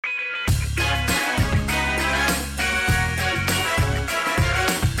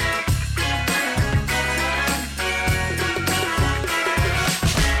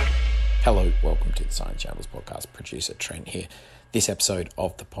Science Shambles podcast, producer Trent here. This episode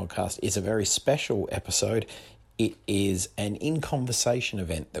of the podcast is a very special episode. It is an In Conversation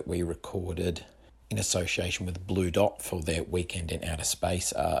event that we recorded in association with Blue Dot for their Weekend in Outer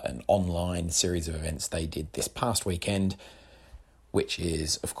Space, an online series of events they did this past weekend, which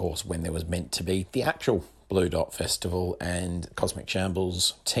is, of course, when there was meant to be the actual Blue Dot Festival, and Cosmic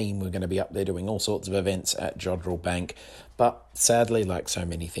Shambles team were going to be up there doing all sorts of events at Jodrell Bank. But sadly, like so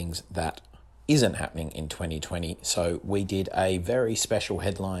many things, that isn't happening in 2020. So we did a very special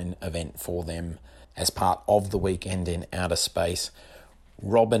headline event for them as part of the Weekend in Outer Space.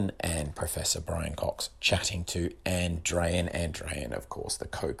 Robin and Professor Brian Cox chatting to Ann Druyan. Ann Druyan, of course, the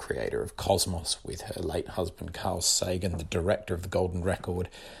co-creator of Cosmos with her late husband Carl Sagan, the director of the Golden Record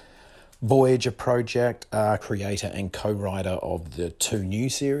Voyager project, creator and co-writer of the two new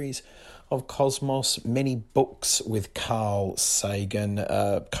series of Cosmos, many books with Carl Sagan,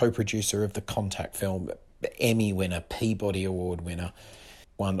 co-producer of the Contact film, Emmy winner, Peabody Award winner,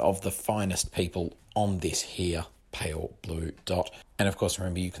 one of the finest people on this here Pale Blue Dot. And of course,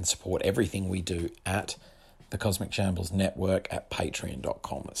 remember, you can support everything we do at the Cosmic Shambles Network at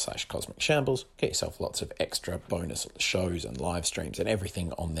patreon.com/Cosmic Shambles. Get yourself lots of extra bonus shows and live streams and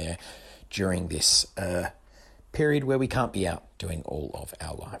everything on there during this period where we can't be out doing all of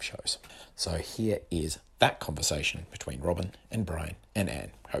our live shows. So here is that conversation between Robin and Brian and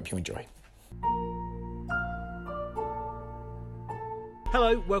Anne. Hope you enjoy.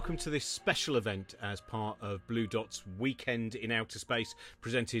 Hello, welcome to this special event as part of Blue Dot's Weekend in Outer Space,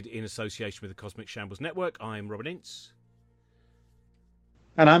 presented in association with the Cosmic Shambles Network. I'm Robin Ince.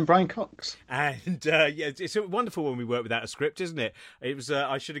 And I'm Brian Cox. And yeah, it's wonderful when we work without a script, isn't it? It was.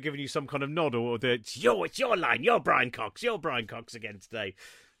 I should have given you some kind of nod, or it's your line. You're Brian Cox. You're Brian Cox again today.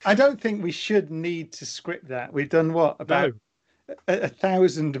 I don't think we should need to script that. We've done what, about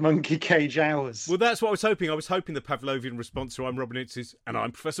 1,000 monkey cage hours. Well, that's what I was hoping. I was hoping the Pavlovian response to I'm Robin Ince is, and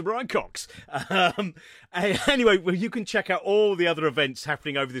I'm Professor Brian Cox. Anyway, well, you can check out all the other events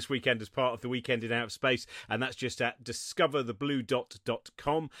happening over this weekend as part of the Weekend in Outer Space, and that's just at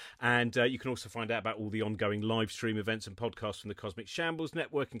discoverthebluedot.com. And you can also find out about all the ongoing live stream events and podcasts from the Cosmic Shambles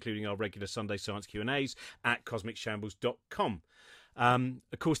Network, including our regular Sunday Science Q&As at cosmicshambles.com.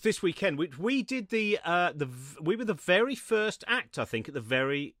 Of course, this weekend we did we were the very first act, I think, at the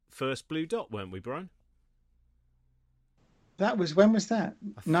very first Blue Dot, weren't we, Brian? That was, when was that?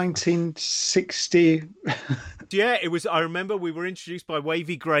 1960. Yeah, it was. I remember we were introduced by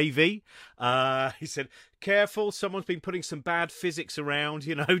Wavy Gravy. He said, "Careful, someone's been putting some bad physics around.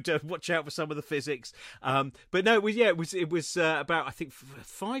 You know, watch out for some of the physics." But no, it was about, I think,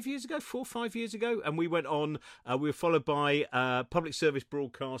 5 years ago, 4 or 5 years ago, and we went on. We were followed by Public Service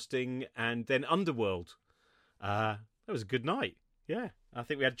Broadcasting and then Underworld. That was a good night. Yeah, I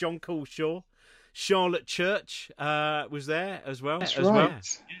think we had John Coulshaw. Charlotte Church was there as well. That's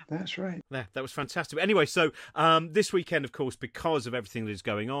right. That's right. Yeah, that was fantastic. Anyway, so this weekend, of course, because of everything that is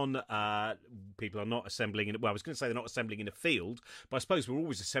going on, people are not assembling in. Well, I was going to say they're not assembling in a field, but I suppose we're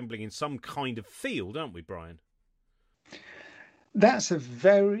always assembling in some kind of field, aren't we, Brian? That's a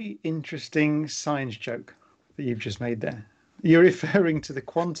very interesting science joke that you've just made there. You're referring to the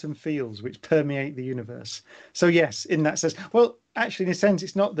quantum fields which permeate the universe. So yes, in that sense. Well, actually, in a sense,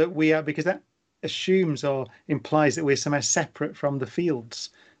 it's not that we are, because that assumes or implies that we're somehow separate from the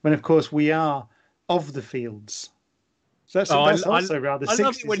fields, when of course we are of the fields. So that's also rather 60s. I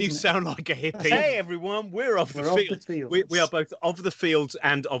love it when you sound like a hippie. Hey everyone, we're of the fields. We are both of the fields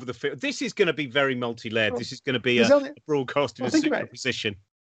and of the field. This is going to be very multi-layered. This is going to be a broadcast in a superposition.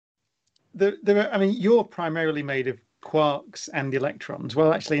 You're primarily made of quarks and electrons.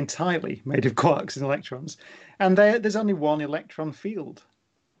 Well, actually entirely made of quarks and electrons. And there's only one electron field.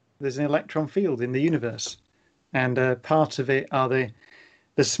 There's an electron field in the universe, and part of it are the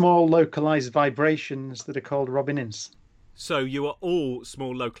small localized vibrations that are called Robin Ince. So you are all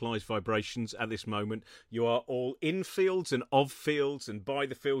small localized vibrations at this moment. You are all in fields and of fields and by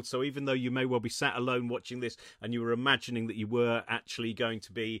the fields. So even though you may well be sat alone watching this and you were imagining that you were actually going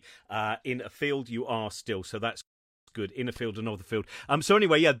to be in a field, you are still. So that's good, in a field and of the field. So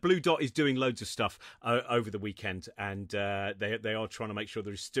anyway, yeah, Blue Dot is doing loads of stuff over the weekend, and they are trying to make sure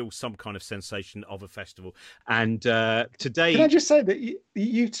there is still some kind of sensation of a festival. And today, can I just say that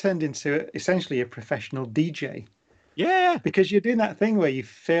you turned into essentially a professional DJ? Yeah, because you're doing that thing where you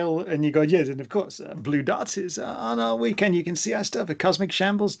fill and you go, yes, and of course, Blue Dot is on our weekend. You can see our stuff at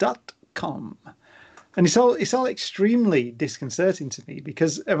cosmicshambles.com. And it's all extremely disconcerting to me,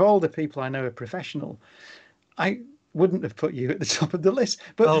 because of all the people I know are professional, I wouldn't have put you at the top of the list.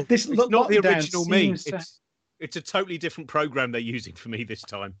 But it's not the original me. It's a totally different program they're using for me this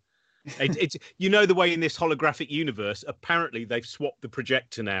time. It's you know, the way in this holographic universe, apparently they've swapped the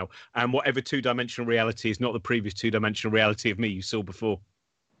projector now, and whatever two-dimensional reality is not the previous two-dimensional reality of me you saw before.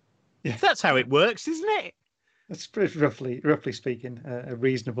 Yeah, So that's how it works, isn't it? that's roughly speaking, a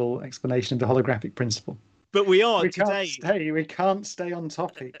reasonable explanation of the holographic principle. But we are We today. can't stay on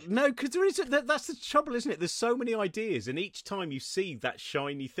topic. No, because there is that's the trouble, isn't it? There's so many ideas, and each time you see that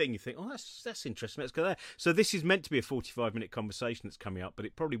shiny thing, you think, "Oh, that's interesting. Let's go there." So this is meant to be a 45-minute conversation that's coming up, but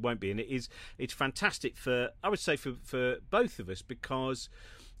it probably won't be. And it's fantastic for, I would say, for both of us, because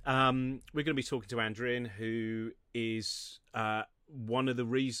we're going to be talking to Andrian, who is one of the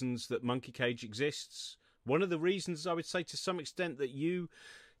reasons that Monkey Cage exists. One of the reasons, I would say, to some extent, that you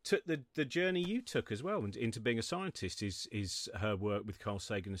took the journey you took as well into being a scientist is her work with Carl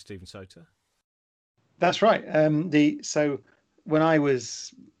Sagan and Steven Soter. That's right. So when I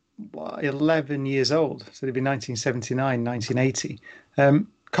was 11 years old, so it'd be 1979, 1980,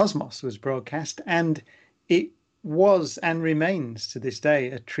 Cosmos was broadcast, and it was and remains to this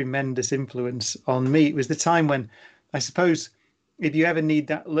day a tremendous influence on me. It was the time when, I suppose, if you ever need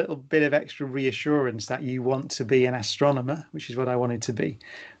that little bit of extra reassurance that you want to be an astronomer, which is what I wanted to be,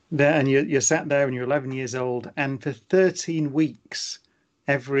 there, and you're sat there and you're 11 years old, and for 13 weeks,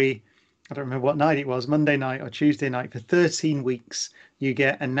 I don't remember what night it was, Monday night or Tuesday night, for 13 weeks, you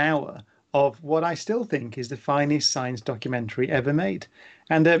get an hour of what I still think is the finest science documentary ever made.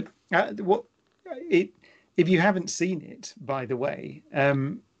 And if you haven't seen it, by the way,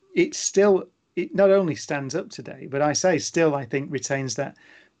 it not only stands up today, but I think retains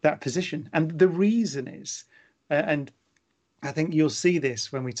that position. And the reason is, and I think you'll see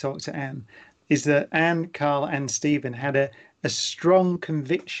this when we talk to Anne, is that Anne, Carl, and Steven had a strong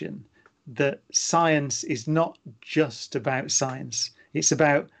conviction that science is not just about science. It's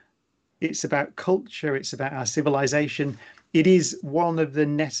about culture. It's about our civilization. It is one of the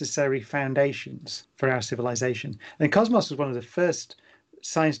necessary foundations for our civilization. And Cosmos was one of the first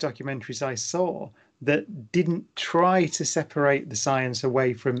science documentaries I saw that didn't try to separate the science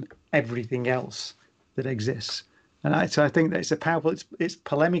away from everything else that exists. And so I think that it's a powerful, it's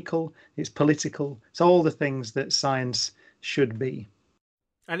polemical, it's political, it's all the things that science should be.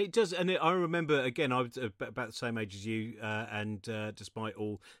 And it does, and I remember, again, I was about the same age as you, and despite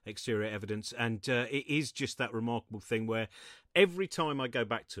all exterior evidence, and it is just that remarkable thing where every time I go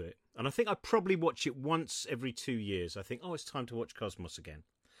back to it, and I think I probably watch it once every 2 years, I think, oh, it's time to watch Cosmos again.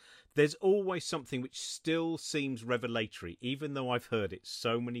 There's always something which still seems revelatory, even though I've heard it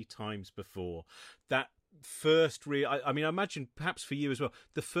so many times before. That first I mean, I imagine perhaps for you as well,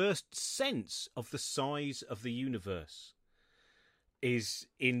 the first sense of the size of the universe is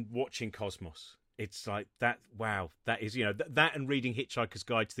in watching Cosmos. It's like that, wow, that is, that and reading Hitchhiker's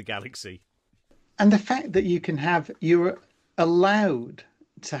Guide to the Galaxy. And the fact that you're allowed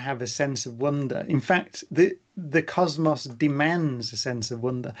to have a sense of wonder. In fact, the cosmos demands a sense of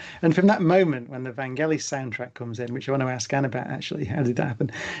wonder. And from that moment when the Vangelis soundtrack comes in, which I want to ask Anne about, actually, how did that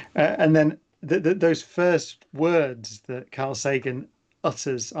happen? And then those first words that Carl Sagan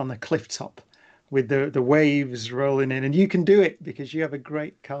utters on the cliff top with the waves rolling in, and you can do it because you have a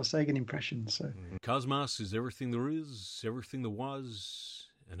great Carl Sagan impression. So Cosmos is everything there is, everything there was,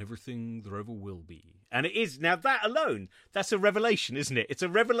 and everything there ever will be. And it is. Now that alone, that's a revelation, isn't it? It's a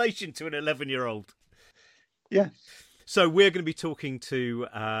revelation to an 11-year-old. Yeah. So we're going to be talking to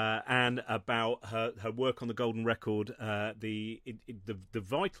Anne about her work on the Golden Record, the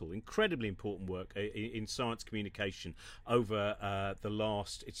vital, incredibly important work in science communication over the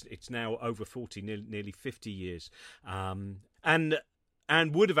last. It's now over 40, nearly 50 years,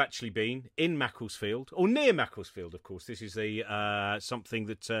 and would have actually been in Macclesfield, or near Macclesfield, of course. This is something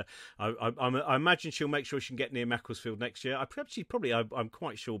that I imagine she'll make sure she can get near Macclesfield next year. I'm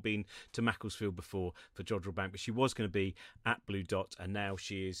quite sure, been to Macclesfield before for Jodrell Bank, but she was going to be at Blue Dot, and now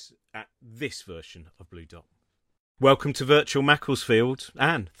she is at this version of Blue Dot. Welcome to Virtual Macclesfield,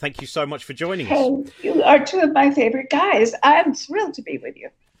 Anne. Thank you so much for joining us. Hey, you are two of my favorite guys. I'm thrilled to be with you.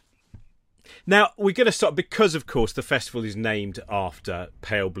 Now, we're going to start, because, of course, the festival is named after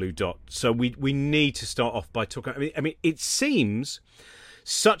Pale Blue Dot. So we need to start off by talking. I mean, it seems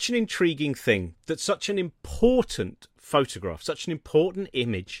such an intriguing thing that such an important photograph, such an important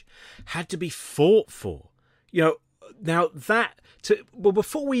image had to be fought for. Now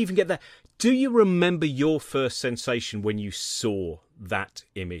before we even get there, do you remember your first sensation when you saw that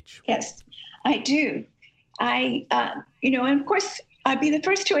image? Yes, I do. And of course, I'd be the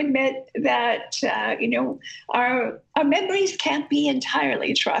first to admit that, our memories can't be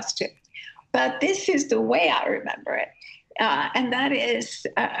entirely trusted. But this is the way I remember it. And that is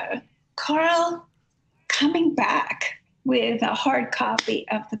Carl coming back with a hard copy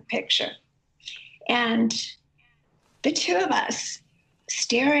of the picture. And the two of us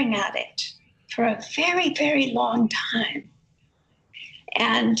staring at it for a very, very long time.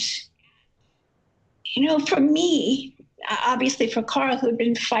 And, for me, obviously for Carl, who had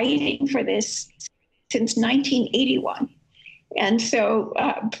been fighting for this since 1981, and so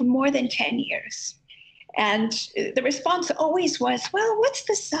for more than 10 years. And the response always was, well, what's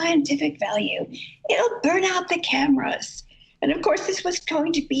the scientific value? It'll burn out the cameras. And of course, this was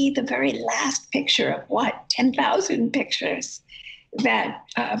going to be the very last picture of 10,000 pictures that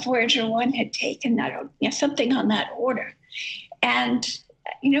Voyager 1 had taken, something on that order. And,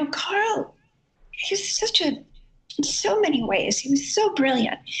 Carl, he was in so many ways, he was so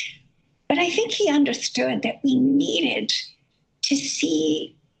brilliant. But I think he understood that we needed to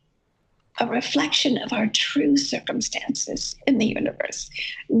see a reflection of our true circumstances in the universe,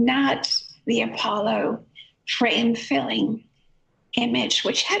 not the Apollo frame-filling image,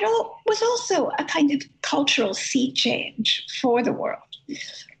 which was also a kind of cultural sea change for the world.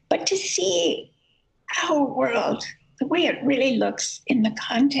 But to see our world the way it really looks in the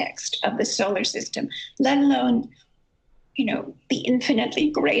context of the solar system, let alone, the infinitely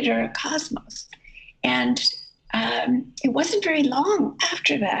greater cosmos. And it wasn't very long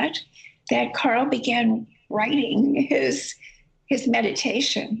after that Carl began writing his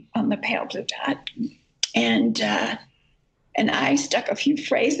meditation on the pale blue dot. And I stuck a few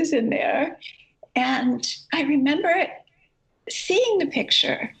phrases in there. And I remember seeing the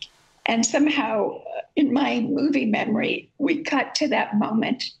picture, and somehow in my movie memory, we cut to that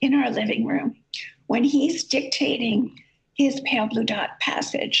moment in our living room when he's dictating his pale blue dot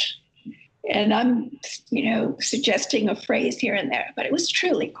passage. And I'm, suggesting a phrase here and there, but it was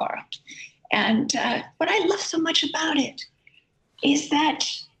truly Carl. And what I love so much about it is that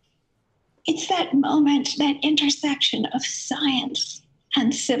it's that moment, that intersection of science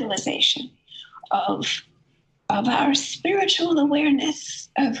and civilization, of our spiritual awareness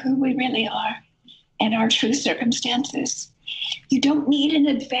of who we really are and our true circumstances. You don't need an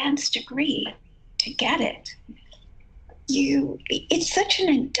advanced degree to get it. It's such an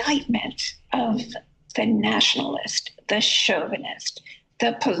indictment of the nationalist, the chauvinist,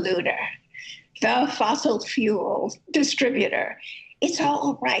 the polluter, the fossil fuel distributor. It's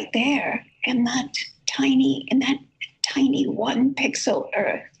all right there in that tiny 1 pixel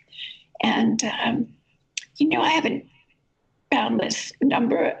Earth. And, I haven't boundless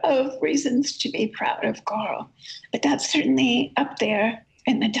number of reasons to be proud of Carl, but that's certainly up there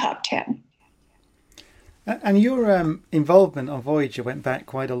in the top 10. And your involvement on Voyager went back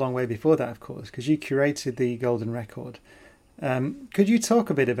quite a long way before that, of course, because you curated the Golden Record. Could you talk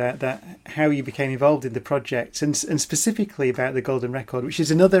a bit about that, how you became involved in the project, and specifically about the Golden Record, which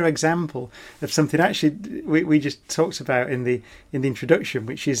is another example of something actually we just talked about in the introduction,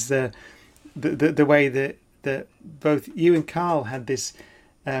 which is the way that both you and Carl had this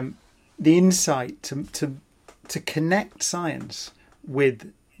the insight to connect science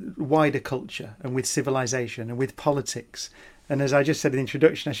with wider culture and with civilization and with politics. And as I just said in the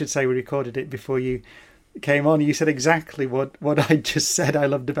introduction, I should say we recorded it before you came on. You said exactly what I just said I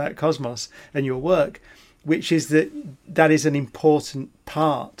loved about Cosmos and your work, which is that is an important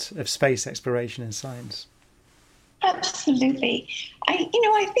part of space exploration and science. Absolutely.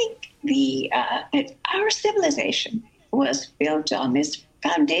 I think that our civilization was built on this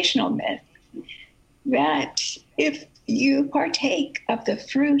foundational myth that if you partake of the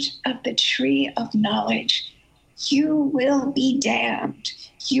fruit of the tree of knowledge, you will be damned.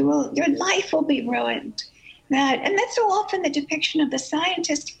 Your life will be ruined. And that's so often the depiction of the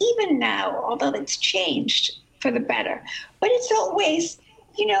scientist, even now, although it's changed for the better. But it's always,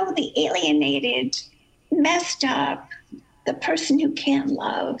 the alienated, messed up, the person who can't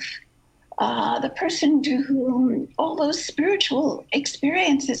love, the person to whom all those spiritual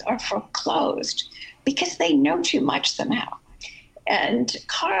experiences are foreclosed because they know too much somehow. And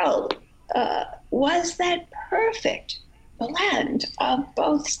Carl was that perfect blend of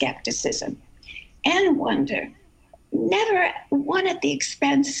both skepticism and wonder, never one at the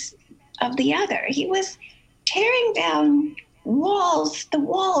expense of the other. He was tearing down the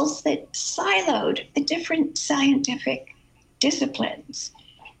walls that siloed the different scientific disciplines.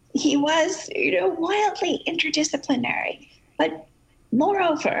 He was, wildly interdisciplinary, but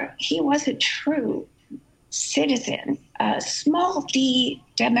moreover, he was a true citizen, a small d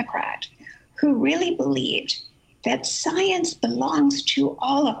Democrat who really believed that science belongs to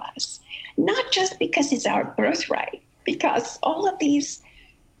all of us, not just because it's our birthright, because all of these,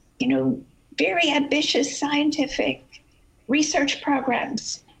 very ambitious scientific research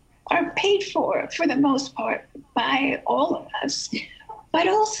programs are paid for the most part, by all of us, but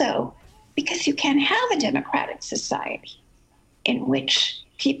also because you can have a democratic society in which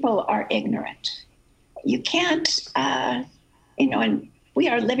people are ignorant. You can't, and we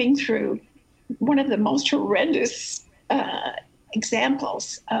are living through one of the most horrendous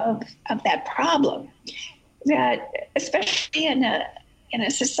examples of that problem, that especially in a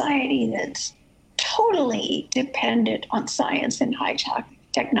society that's totally dependent on science and high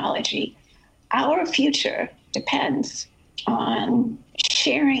technology, our future depends on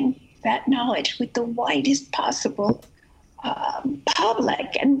sharing that knowledge with the widest possible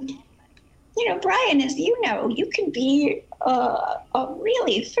public. And, Brian, as you know, you can be a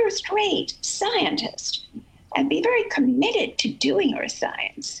really first-rate scientist and be very committed to doing your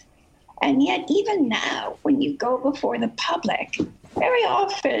science. And yet, even now, when you go before the public, very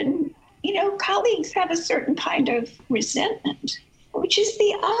often, colleagues have a certain kind of resentment, which is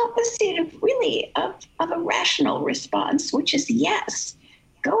the opposite of a rational response, which is yes,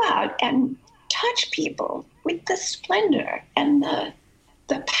 go out and touch people with the splendor and the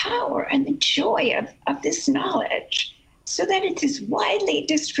power and the joy of this knowledge so that it is widely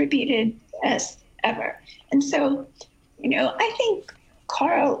distributed as ever. And so, I think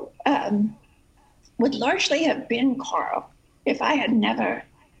Carl would largely have been Carl if I had never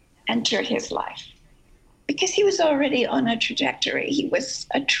entered his life, because he was already on a trajectory. He was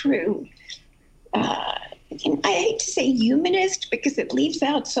a true, I hate to say humanist because it leaves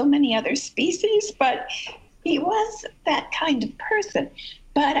out so many other species, but he was that kind of person.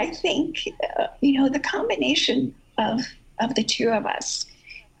 But I think, the combination of the two of us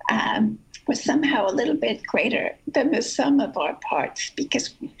was somehow a little bit greater than the sum of our parts,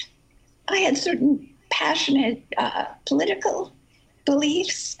 because I had certain passionate political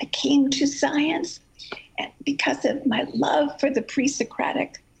beliefs. I came to science because of my love for the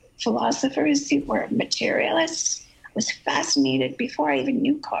pre-Socratic philosophers who were materialists. I was fascinated before I even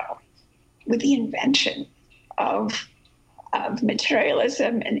knew Carl with the invention of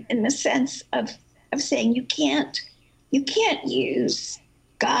materialism, and in the sense of saying you can't use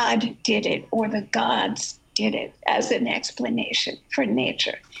God did it or the gods did it as an explanation for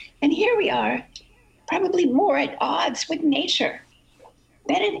nature. And here we are, probably more at odds with nature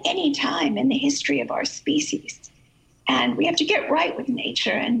than at any time in the history of our species. And we have to get right with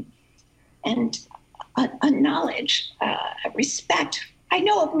nature and a knowledge, respect. I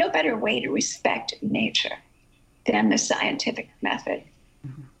know of no better way to respect nature than the scientific method,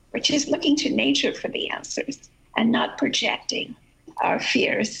 which is looking to nature for the answers and not projecting our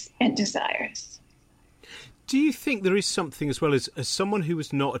fears and desires. Do you think there is something, as well as someone who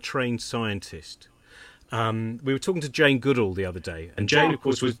was not a trained scientist? We were talking to Jane Goodall the other day, and Jane, of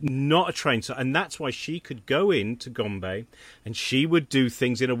course, was not a trained scientist, and that's why she could go into Gombe and she would do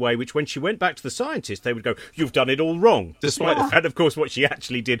things in a way which, when she went back to the scientists, they would go, "You've done it all wrong," despite the fact, of course, what she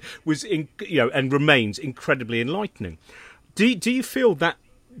actually did was, and remains incredibly enlightening. Do you feel that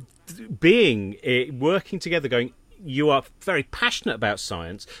working together, going, you are very passionate about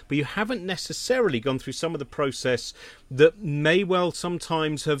science, but you haven't necessarily gone through some of the process that may well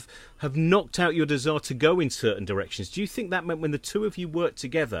sometimes have knocked out your desire to go in certain directions? Do you think that meant when the two of you worked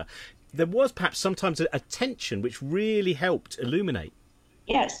together, there was perhaps sometimes a tension which really helped illuminate?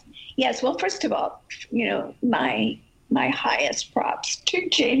 Yes. Well, first of all, my highest props to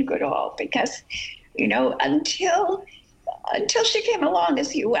Jane Goodall, because, until she came along,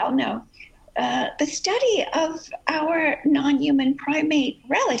 as you well know, the study of our non-human primate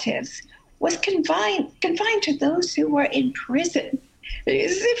relatives was confined to those who were in prison.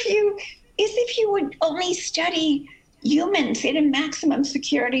 As if you would only study humans in a maximum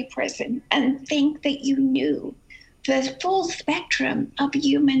security prison and think that you knew the full spectrum of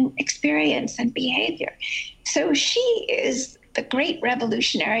human experience and behavior. So she is the great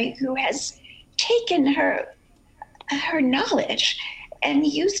revolutionary who has taken her knowledge and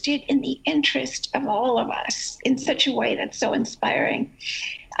used it in the interest of all of us in such a way that's so inspiring.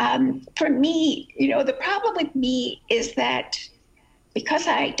 For me, the problem with me is that because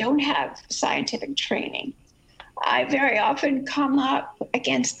I don't have scientific training, I very often come up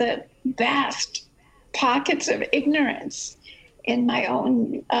against the vast pockets of ignorance in my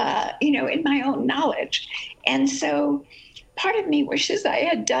own, in my own knowledge. And so part of me wishes I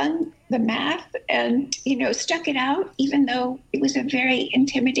had done the math and, stuck it out, even though it was a very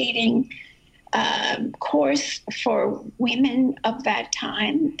intimidating course for women of that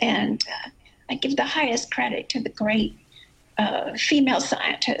time. And I give the highest credit to the great female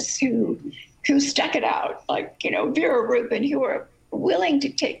scientists who stuck it out, like, Vera Rubin, who were willing to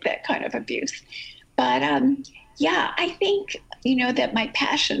take that kind of abuse. But I think that my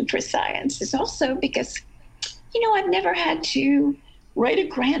passion for science is also because, I've never had to write a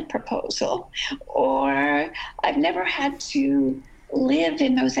grant proposal, or I've never had to live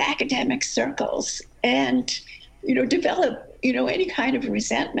in those academic circles and, develop, any kind of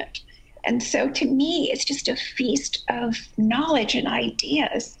resentment. And so to me, it's just a feast of knowledge and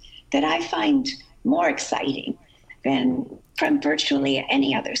ideas that I find more exciting than from virtually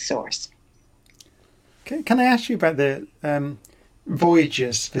any other source. Can I ask you about the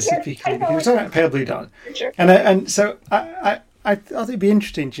Voyager specifically? Yes, because we're talking about Pale Blue Dot. Sure. And so I thought it'd be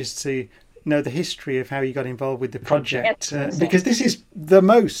interesting just to know the history of how you got involved with the project, because this is the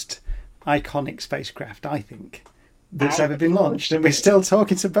most iconic spacecraft, I think, that's ever been launched, and we're still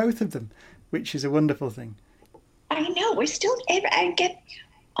talking to both of them, which is a wonderful thing. I know, I get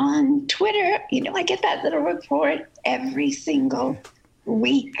on Twitter, I get that little report every single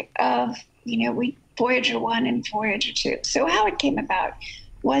week of, Voyager 1 and Voyager 2. So how it came about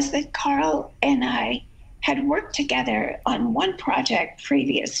was that Carl and I had worked together on one project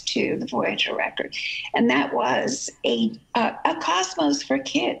previous to the Voyager record, and that was a Cosmos for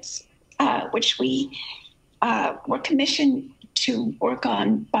Kids, which we were commissioned to work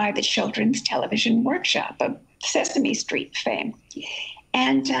on by the Children's Television Workshop of Sesame Street fame.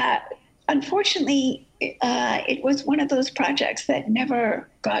 And unfortunately, it was one of those projects that never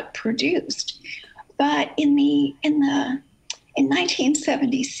got produced. But in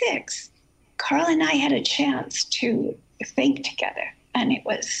 1976, Carl and I had a chance to think together, and it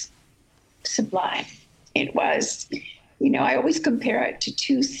was sublime. It was, I always compare it to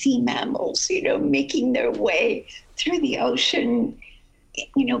two sea mammals, making their way through the ocean,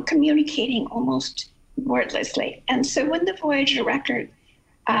 communicating almost wordlessly. And so when the Voyager record,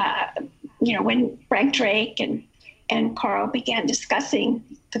 when Frank Drake and Carl began discussing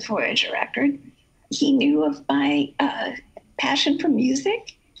the Voyager record, he knew of my passion for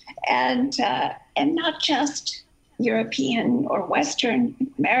music, and not just European or Western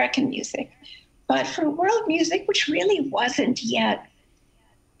American music, but for world music, which really wasn't yet.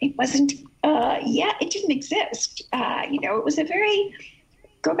 It didn't exist. It was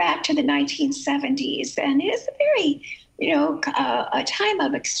go back to the 1970s, and it is a very, a time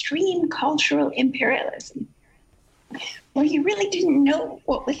of extreme cultural imperialism, where you really didn't know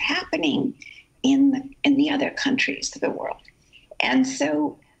what was happening in the other countries of the world. And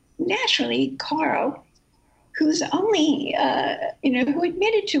so naturally, Carl, who's only, who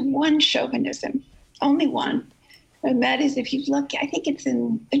admitted to one chauvinism, only one, and that is, if you look, I think it's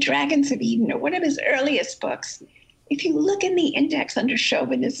in The Dragons of Eden, or one of his earliest books, if you look in the index under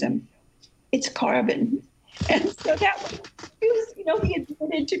chauvinism, it's carbon. And so that was, he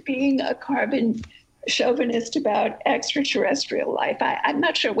admitted to being a carbon chauvinist about extraterrestrial life. I'm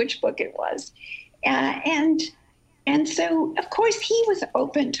not sure which book it was. And so, of course, he was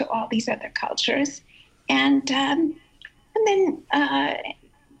open to all these other cultures. And then a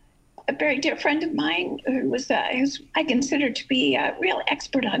very dear friend of mine who I consider to be a real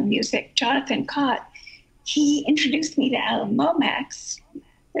expert on music, Jonathan Cott, he introduced me to Alan Lomax.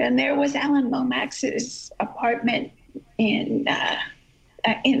 And there was Alan Lomax's apartment in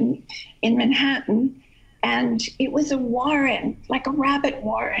Manhattan. And it was a warren, like a rabbit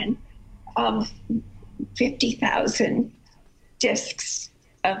warren of 50,000 discs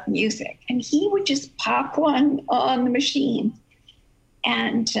of music. And he would just pop one on the machine.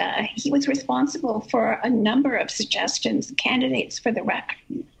 And he was responsible for a number of suggestions, candidates for the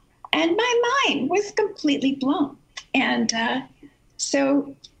record. And my mind was completely blown. And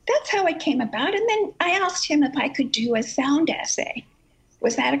so that's how it came about. And then I asked him if I could do a sound essay.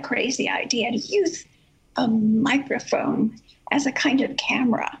 Was that a crazy idea to use a microphone as a kind of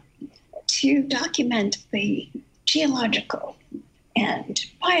camera to document the geological and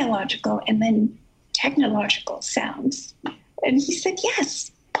biological and then technological sounds? And he said,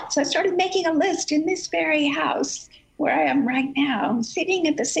 yes. So I started making a list in this very house where I am right now, sitting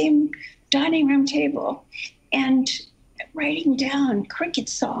at the same dining room table and writing down Cricket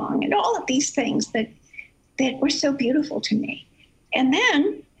Song and all of these things that were so beautiful to me. And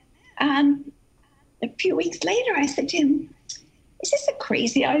then a few weeks later, I said to him, is this a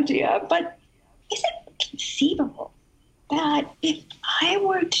crazy idea? But is it conceivable that if I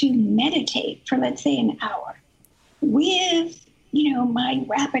were to meditate for, let's say, an hour with, my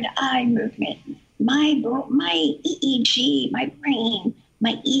rapid eye movement, my EEG, my brain,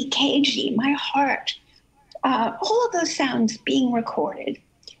 my EKG, my heart, all of those sounds being recorded,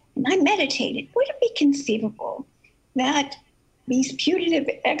 and I meditated, would it be conceivable that these putative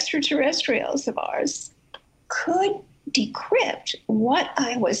extraterrestrials of ours could decrypt what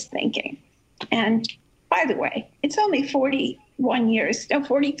I was thinking? And by the way, it's only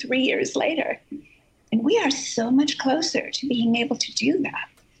 43 years later. And we are so much closer to being able to do that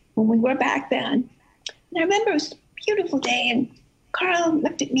when we were back then. And I remember it was a beautiful day, and Carl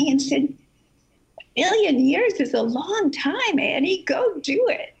looked at me and said, 1 million years is a long time, Annie. Go do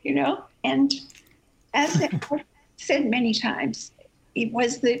it, And as I've said many times, it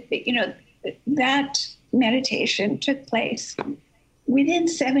was that meditation took place within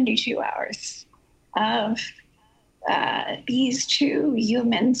 72 hours of these two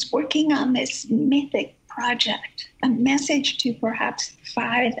humans working on this mythic project, a message to perhaps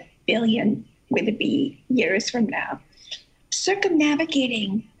 5 billion, with a B, years from now,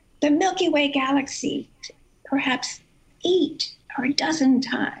 circumnavigating the Milky Way galaxy perhaps 8 or a dozen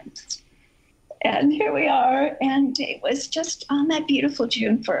times. And here we are, and it was just on that beautiful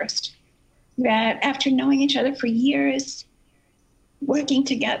June 1st that after knowing each other for years, working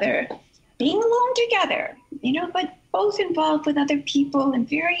together, being alone together, but both involved with other people and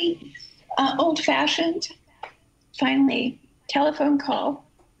very old-fashioned, finally, telephone call,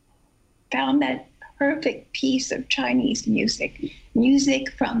 found that perfect piece of Chinese music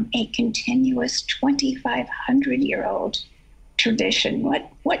from a continuous 2,500-year-old tradition.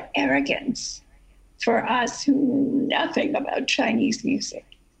 What arrogance for us who knew nothing about Chinese music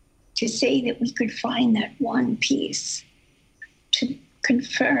to say that we could find that one piece to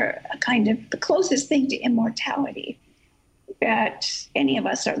confer a kind of the closest thing to immortality that any of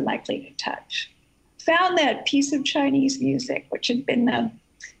us are likely to touch. Found that piece of Chinese music, which had been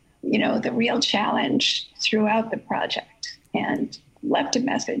the real challenge throughout the project, and left a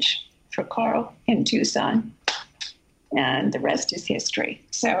message for Carl in Tucson, and the rest is history.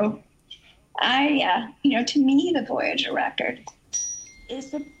 So to me, the Voyager record is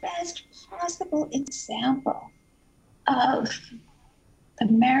the best possible example of the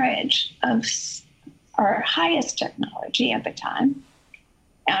marriage of our highest technology at the time,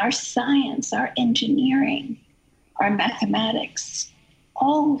 our science, our engineering, our mathematics,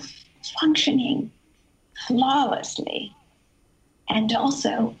 all functioning flawlessly, and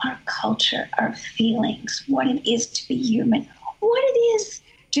also our culture, our feelings, what it is to be human, what it is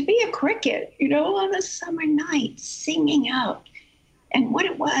to be a cricket, on a summer night singing out, and what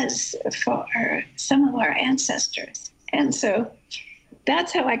it was for some of our ancestors. And so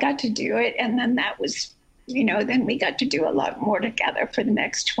that's how I got to do it. And then that was, then we got to do a lot more together for the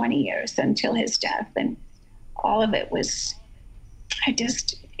next 20 years until his death. And all of it was,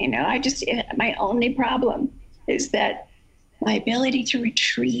 my only problem is that my ability to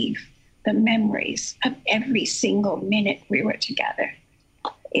retrieve the memories of every single minute we were together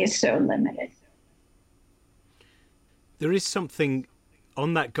is so limited. There is something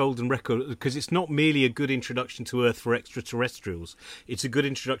on that golden record, because it's not merely a good introduction to Earth for extraterrestrials, it's a good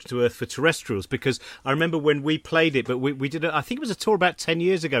introduction to Earth for terrestrials, because I remember when we played it, but we did I think it was a tour about 10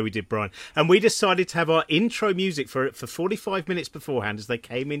 years ago we did, Brian, and we decided to have our intro music for 45 minutes beforehand as they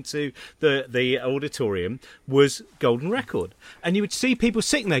came into the auditorium was Golden Record. And you would see people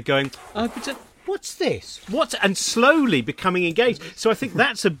sitting there going, what's this? And slowly becoming engaged. So I think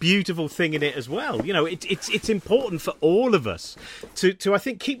that's a beautiful thing in it as well. It's important for all of us to I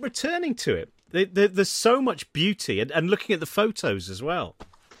think keep returning to it. There's so much beauty, and looking at the photos as well.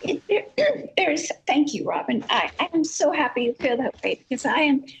 Thank you, Robin. I'm so happy you feel that way, because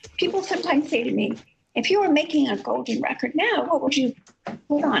people sometimes say to me, if you were making a golden record now, what would you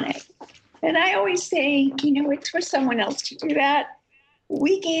put on it? And I always say, it's for someone else to do that.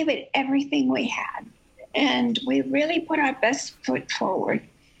 We gave it everything we had, and we really put our best foot forward.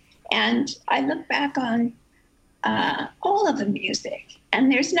 And I look back on all of the music, and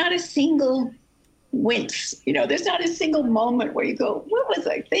there's not a single wince. There's not a single moment where you go, what was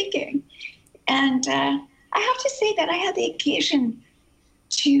I thinking? And I have to say that I had the occasion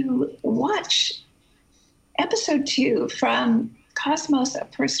to watch episode 2 from Cosmos: A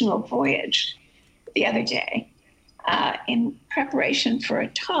Personal Voyage the other day, in preparation for a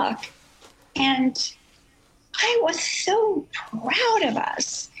talk. And I was so proud of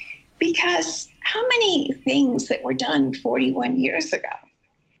us, because how many things that were done 41 years ago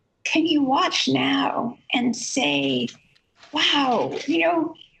can you watch now and say, wow,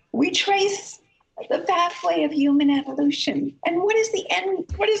 we trace the pathway of human evolution. And what is the end?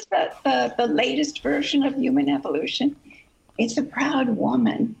 What is the latest version of human evolution? It's a proud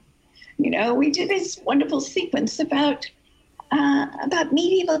woman. We did this wonderful sequence about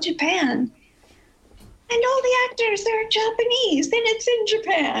medieval Japan, and all the actors are Japanese, and it's in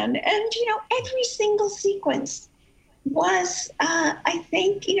Japan. And, every single sequence was, I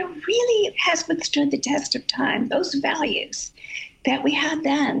think, really has withstood the test of time. Those values that we had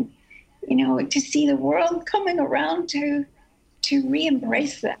then to see the world coming around to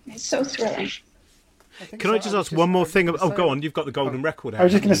re-embrace them. It's so thrilling. Can I just ask one more thing? Oh, go on. You've got the Golden Record. I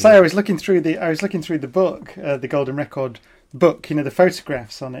was just going to say, I was looking through the book, the Golden Record book. The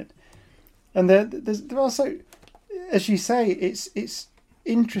photographs on it, and there also, as you say, it's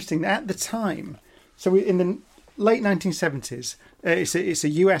interesting that at the time. So in the late 1970s, it's a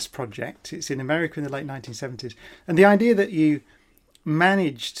US project. It's in America in the late 1970s, and the idea that you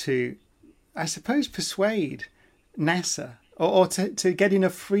managed to, I suppose, persuade NASA. Or to get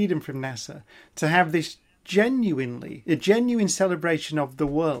enough freedom from NASA to have this a genuine celebration of the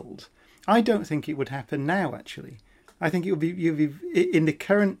world. I don't think it would happen now, actually. I think it would be in the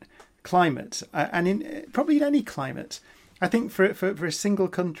current climate, and probably in any climate. I think for a single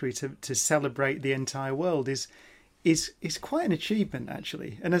country to celebrate the entire world is quite an achievement,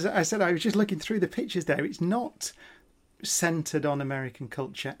 actually. And as I said, I was just looking through the pictures there. It's not centered on American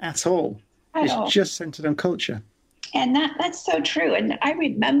culture at all. It's just centered on culture. And that's so true. And I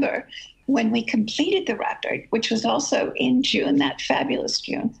remember when we completed the record, which was also in June, that fabulous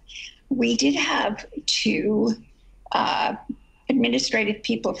June, we did have two administrative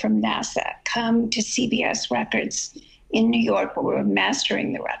people from NASA come to CBS Records in New York where we were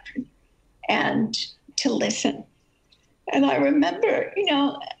mastering the record and to listen. And I remember,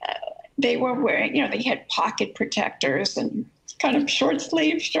 they were wearing, they had pocket protectors and kind of short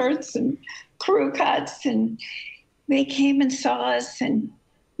sleeve shirts and crew cuts, and they came and saw us, and,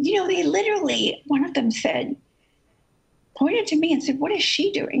 they literally, one of them pointed to me and said, "What is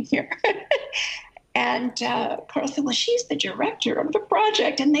she doing here?" And Carl said, "Well, she's the director of the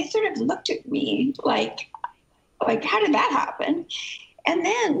project." And they sort of looked at me like, how did that happen? And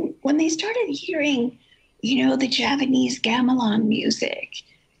then when they started hearing, the Javanese gamelan music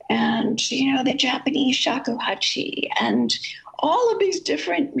and, the Japanese shakuhachi and all of these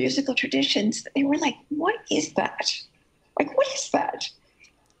different musical traditions, they were like, "What is that? What is that?"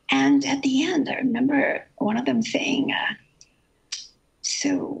 And at the end, I remember one of them saying,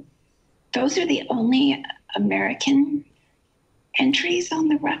 "So those are the only American entries on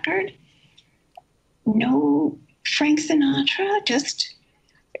the record? No Frank Sinatra, just,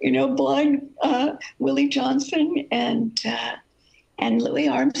 blind Willie Johnson and Louis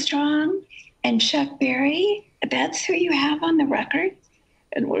Armstrong and Chuck Berry? That's who you have on the record?"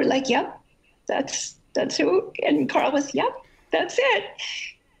 And we're like, "Yep, that's who." And Carl was, "Yep, that's it."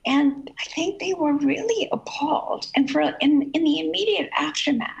 And I think they were really appalled. And in the immediate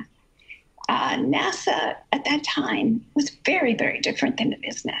aftermath, NASA at that time was very, very different than it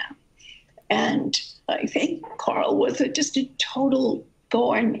is now. And I think Carl was just a total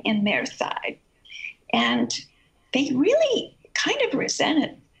thorn in their side. And they really kind of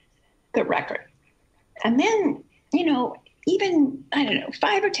resented the record. And then, even,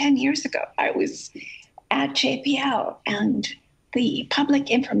 5 or 10 years ago, I was at JPL and the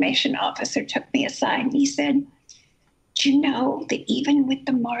public information officer took me aside and he said, "Do you know that even with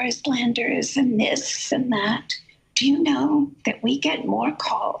the Marslanders and this and that, do you know that we get more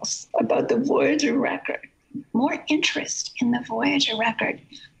calls about the Voyager record, more interest in the Voyager record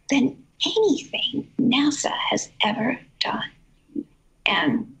than anything NASA has ever done?"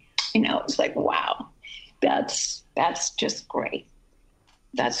 And, it's like, wow, that's just great.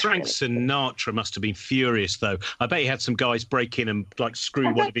 That's Frank really Sinatra cool. must have been furious, though. I bet he had some guys break in and screw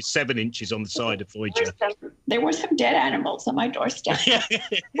one of his 7 inches on the side of Voyager. There were some dead animals on my doorstep,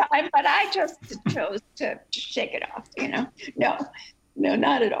 but I just chose to shake it off. No,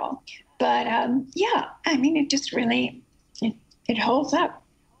 not at all. But it just really it holds up,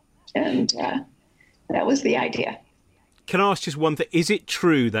 and that was the idea. Can I ask just one thing? Is it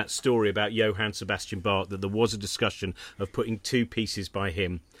true, that story about Johann Sebastian Bach, that there was a discussion of putting 2 pieces by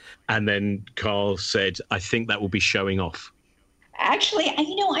him, and then Carl said, "I think that will be showing off"? Actually, I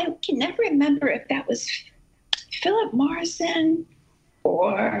can never remember if that was Philip Morrison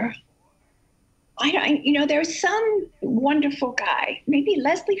or there's some wonderful guy, maybe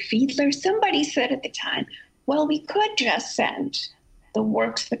Leslie Fiedler. Somebody said at the time, "Well, we could just send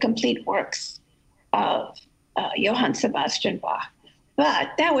the complete works of Johann Sebastian Bach,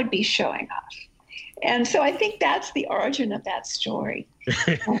 but that would be showing off." And so I think that's the origin of that story.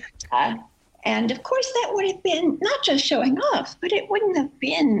 And of course, that would have been not just showing off, but it wouldn't have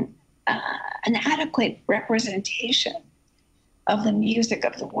been an adequate representation of the music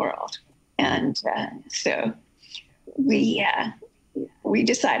of the world. And so we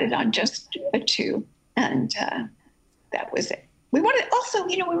decided on just a 2, and that was it. We wanted also,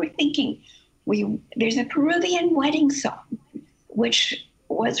 we were thinking, there's a Peruvian wedding song, which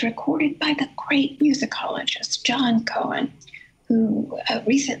was recorded by the great musicologist John Cohen, who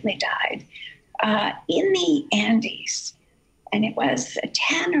recently died in the Andes. And it was a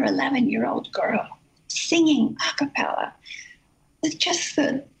 10 or 11-year-old girl singing a cappella with just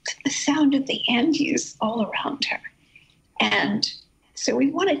the sound of the Andes all around her. And so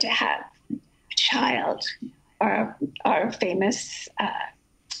we wanted to have a child, our famous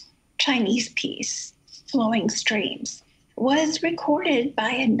Chinese piece, Flowing Streams, was recorded by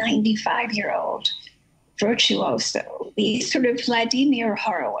a 95-year-old virtuoso, the sort of Vladimir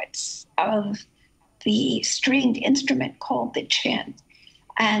Horowitz of the stringed instrument called the chin.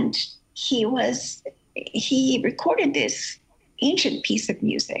 And he recorded this ancient piece of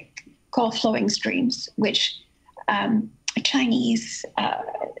music called Flowing Streams, which a Chinese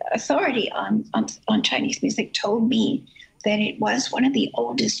authority on Chinese music told me that it was one of the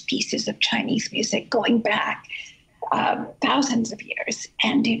oldest pieces of Chinese music going back thousands of years.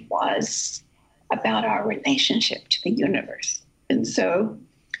 And it was about our relationship to the universe. And so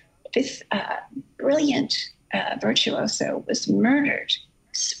this brilliant virtuoso was murdered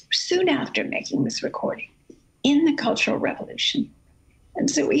soon after making this recording in the Cultural Revolution. And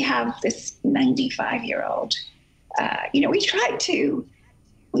so we have this 95-year-old, we tried to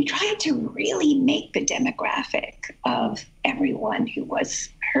really make the demographic of everyone who was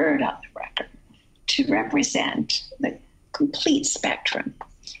heard on the record to represent the complete spectrum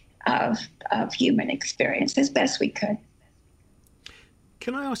of human experience as best we could.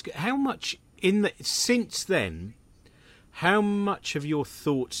 Can I ask, how much since then, how much have your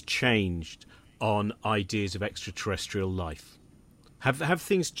thoughts changed on ideas of extraterrestrial life? Have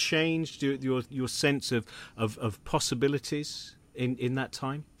things changed, your sense of possibilities in that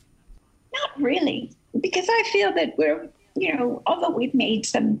time? Not really, because I feel that we're, although we've made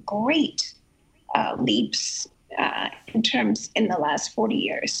some great leaps in the last 40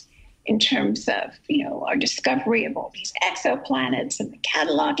 years, in terms of, our discovery of all these exoplanets and the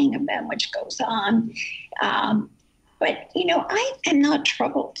cataloging of them, which goes on. But, I am not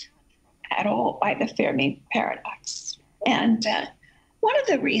troubled at all by the Fermi paradox. And one of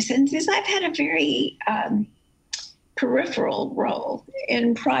the reasons is I've had a very peripheral role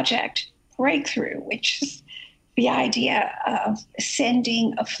in Project Breakthrough, which is the idea of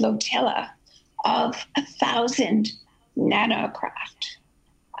sending a flotilla of 1,000 nanocraft.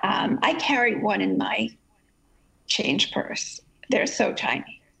 I carry one in my change purse. They're so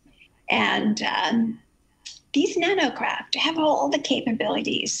tiny. And these nanocraft have all the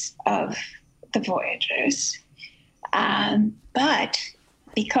capabilities of the Voyagers. But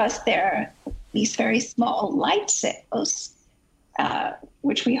because they're these very small light sails,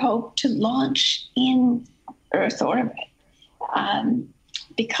 which we hope to launch in Earth orbit,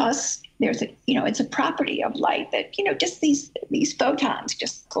 because there's it's a property of light that, just these photons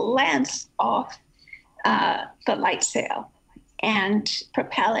just glance off the light sail and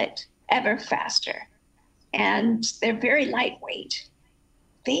propel it ever faster. And they're very lightweight.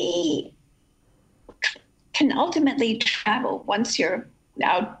 They can ultimately travel, once you're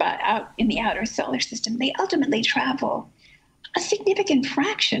out in the outer solar system, they ultimately travel a significant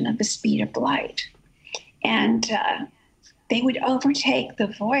fraction of the speed of light. And they would overtake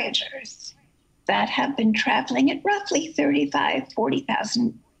the Voyagers that have been traveling at roughly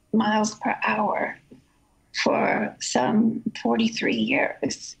 40,000 miles per hour for some 43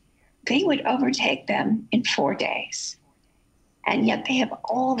 years. They would overtake them in 4 days. And yet they have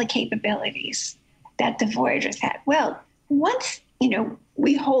all the capabilities that the Voyagers had. Well, once,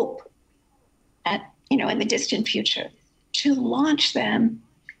 we hope in the distant future to launch them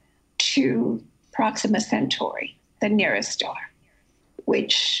to Proxima Centauri, the nearest star,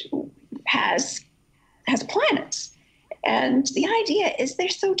 which has planets. And the idea is they're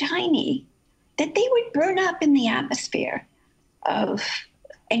so tiny that they would burn up in the atmosphere of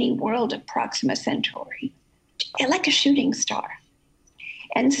any world of Proxima Centauri, like a shooting star.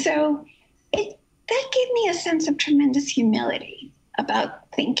 And so that gave me a sense of tremendous humility about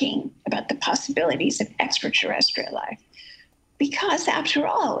thinking about the possibilities of extraterrestrial life. Because after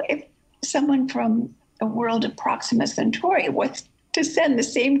all, if someone from a world of Proxima Centauri was to send the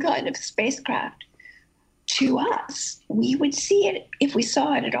same kind of spacecraft to us, we would see it, if we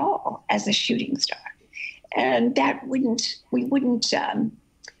saw it at all, as a shooting star. And we wouldn't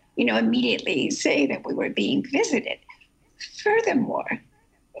immediately say that we were being visited. Furthermore,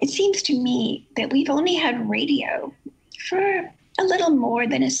 it seems to me that we've only had radio for a little more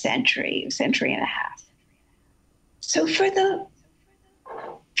than a century and a half. So for the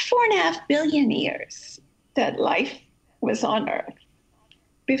 4.5 billion years that life was on Earth,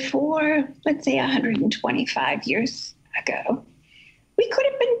 before, let's say, 125 years ago, we could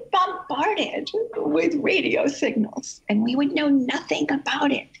have been bombarded with radio signals and we would know nothing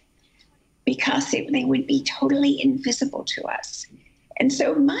about it because they would be totally invisible to us. And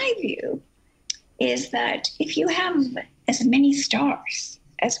so my view is that if you have as many stars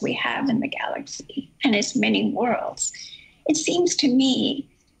as we have in the galaxy and as many worlds, it seems to me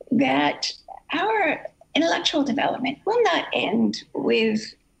that our intellectual development will not end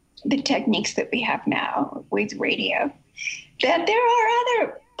with the techniques that we have now with radio, that there are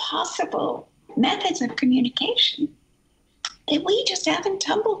other possible methods of communication that we just haven't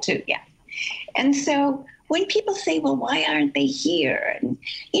tumbled to yet. And so when people say, well, why aren't they here? And,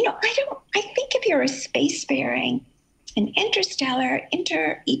 I think if you're a spacefaring, an interstellar,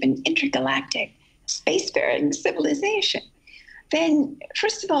 even intergalactic spacefaring civilization, then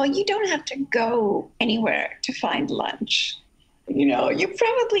first of all, you don't have to go anywhere to find lunch. You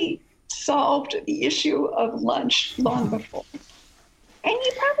probably solved the issue of lunch long before. And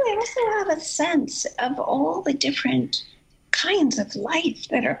you probably also have a sense of all the different kinds of life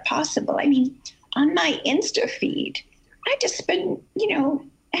that are possible. I mean, on my Insta feed, I just spend,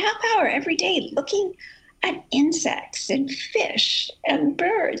 a half hour every day looking at insects and fish and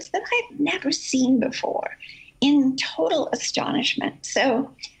birds that I've never seen before in total astonishment. So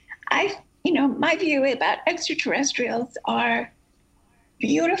my view about extraterrestrials are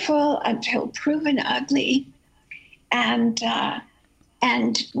beautiful until proven ugly. And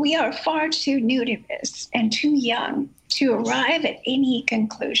we are far too new to this and too young to arrive at any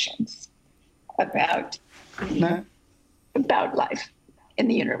conclusions about life in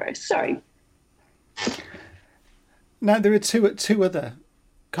the universe. Sorry. Now, there are two other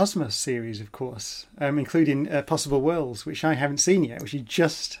Cosmos series, of course, including Possible Worlds, which I haven't seen yet, which is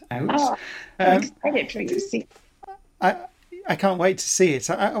just out. Oh, I'm excited for you to see. I can't wait to see it.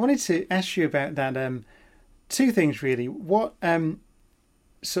 I wanted to ask you about that. Two things, really.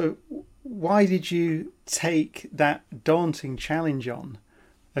 So why did you take that daunting challenge on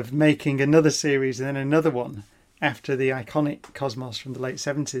of making another series and then another one after the iconic Cosmos from the late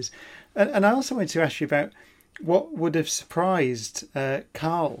 70s? And I also wanted to ask you about what would have surprised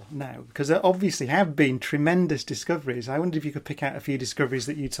Carl now, because there obviously have been tremendous discoveries. I wonder if you could pick out a few discoveries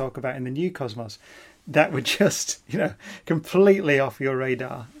that you talk about in the new Cosmos that were just, completely off your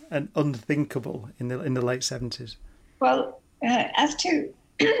radar and unthinkable in the late 70s. Well, as to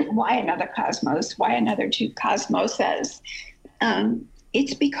why another Cosmos, why another two Cosmoses,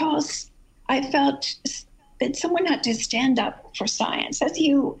 it's because I felt that someone had to stand up for science, as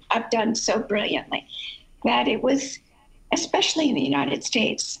you have done so brilliantly, that it was, especially in the United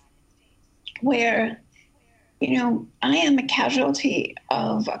States, where, I am a casualty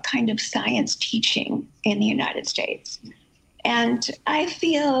of a kind of science teaching in the United States. And I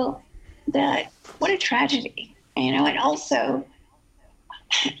feel that what a tragedy, and also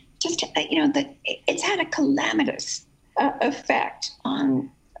just, that it's had a calamitous effect on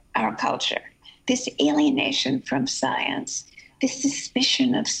our culture. This alienation from science, this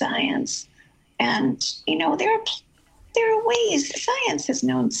suspicion of science. And, there are ways science has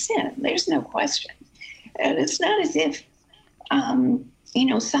known sin. There's no question. And it's not as if,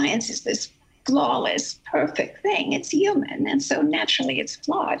 science is this flawless, perfect thing. It's human. And so naturally it's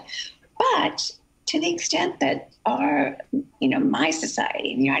flawed. But to the extent that my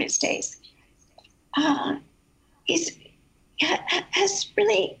society in the United States has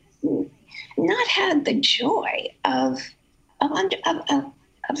really not had the joy of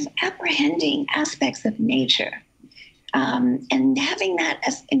apprehending aspects of nature, and having that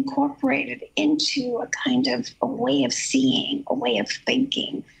as incorporated into a kind of a way of seeing, a way of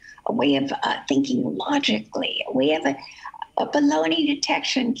thinking, a way of thinking logically, a way of a baloney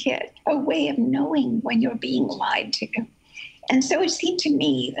detection kit, a way of knowing when you're being lied to. And so it seemed to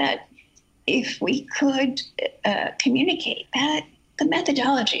me that if we could communicate that, the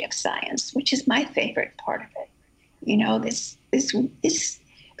methodology of science, which is my favorite part of it, this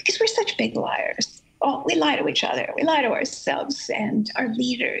because we're such big liars. Oh, we lie to each other. We lie to ourselves, and our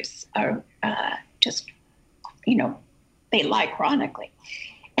leaders are they lie chronically.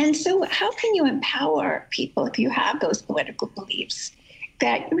 And so how can you empower people if you have those political beliefs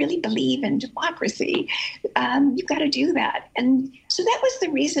that you really believe in democracy? You've got to do that. And so that was the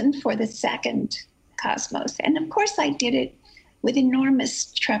reason for the second Cosmos. And of course, I did it with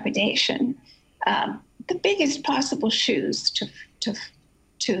enormous trepidation, the biggest possible shoes to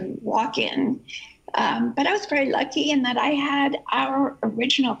walk in. But I was very lucky in that I had our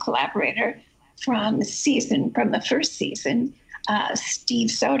original collaborator from the first season,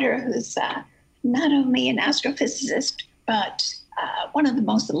 Steve Soter, who's not only an astrophysicist, but one of the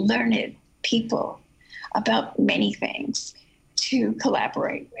most learned people about many things, to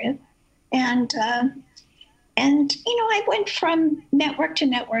collaborate with. And I went from network to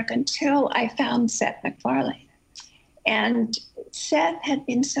network until I found Seth MacFarlane. And Seth had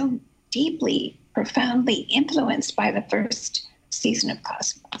been so deeply, profoundly influenced by the first season of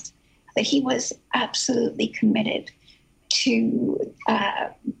Cosmos that he was absolutely committed to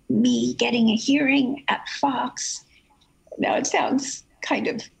me getting a hearing at Fox. Now, it sounds kind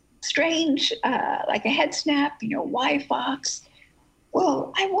of strange, like a head snap, why Fox?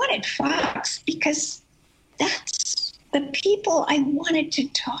 Well, I wanted Fox because that's the people I wanted to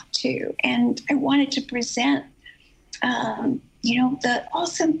talk to, and I wanted to present, the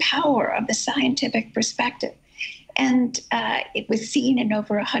awesome power of the scientific perspective. And it was seen in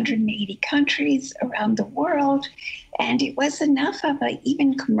over 180 countries around the world, and it was enough of an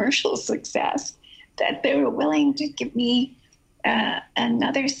even commercial success that they were willing to give me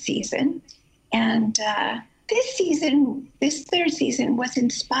another season. And this third season was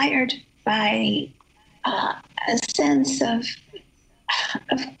inspired by a sense of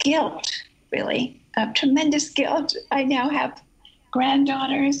guilt, really, of tremendous guilt. I now have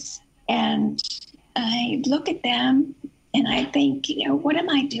granddaughters, and I look at them and I think, what am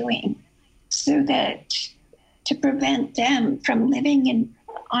I doing so that to prevent them from living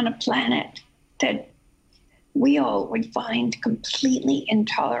on a planet that we all would find completely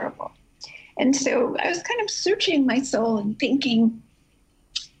intolerable? And so I was kind of searching my soul and thinking,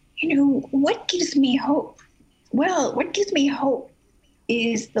 what gives me hope? Well, what gives me hope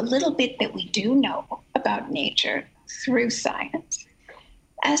is the little bit that we do know about nature through science,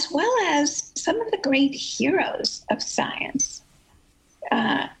 as well as some of the great heroes of science,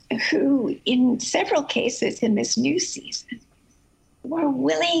 who in several cases in this new season were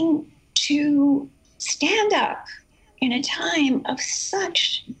willing to stand up in a time of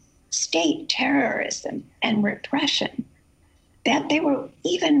such state terrorism and repression that they were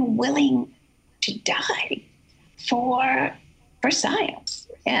even willing to die for science.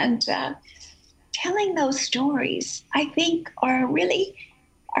 And telling those stories, I think, are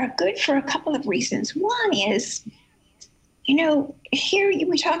good for a couple of reasons. One is, here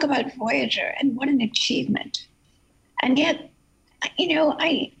we talk about Voyager and what an achievement. And yet,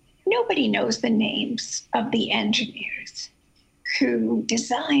 nobody knows the names of the engineers who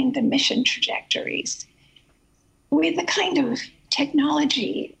designed the mission trajectories with the kind of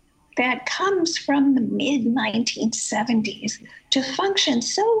technology that comes from the mid-1970s to function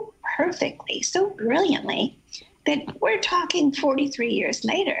so perfectly, so brilliantly, that we're talking 43 years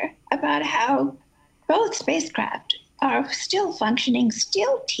later about how both spacecraft are still functioning,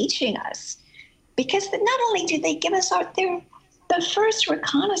 still teaching us. Because not only did they give us the first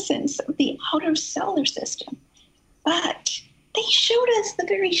reconnaissance of the outer solar system, but they showed us the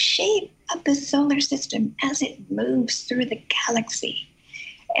very shape of the solar system as it moves through the galaxy.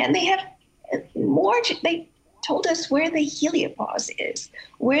 And they have more, they told us where the heliopause is,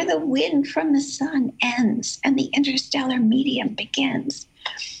 where the wind from the sun ends and the interstellar medium begins.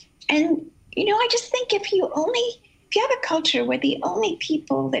 And, I just think if you have a culture where the only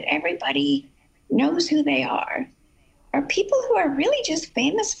people that everybody knows who they are people who are really just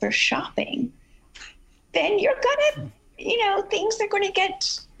famous for shopping, then you're going to, things are going to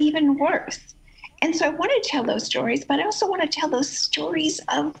get even worse. And so I want to tell those stories, but I also want to tell those stories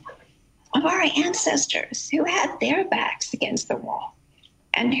of our ancestors who had their backs against the wall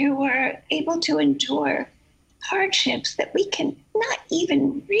and who were able to endure hardships that we can not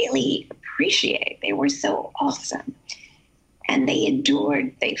even really appreciate. They were so awesome. And they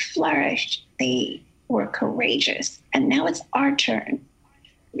endured, they flourished, they were courageous. And now it's our turn,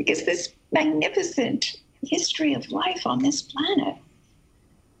 because this magnificent history of life on this planet,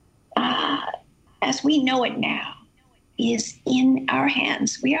 as we know it now, is in our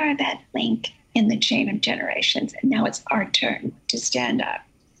hands. We are that link in the chain of generations. And now it's our turn to stand up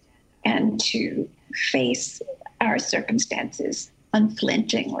and to face our circumstances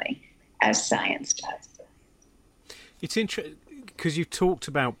unflinchingly, as science does. It's interesting because you've talked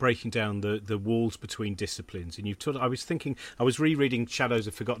about breaking down the walls between disciplines, and I was rereading Shadows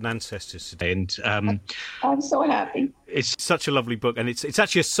of Forgotten Ancestors today, and I'm so happy. It's such a lovely book, and it's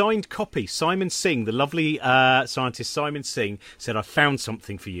actually a signed copy. Simon Singh, the lovely scientist Simon Singh, said, "I found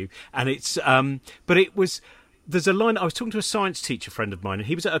something for you," and it's but it was. There's a line. I was talking to a science teacher friend of mine, and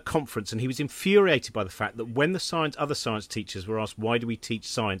he was at a conference, and he was infuriated by the fact that when other science teachers were asked, "Why do we teach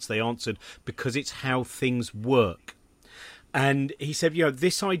science?" they answered, "Because it's how things work." And he said,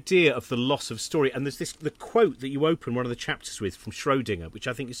 this idea of the loss of story, and there's the quote that you open one of the chapters with from Schrödinger, which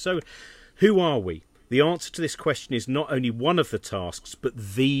I think is so. Who are we? The answer to this question is not only one of the tasks, but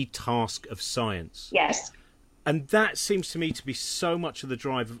the task of science. Yes. And that seems to me to be so much of the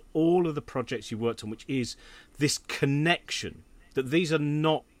drive of all of the projects you worked on, which is this connection, that these are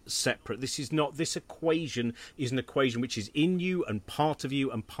not separate. This equation is an equation which is in you and part of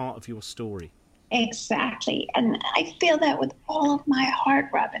your story. Exactly. And I feel that with all of my heart,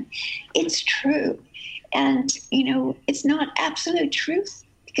 Robin. It's true. And, it's not absolute truth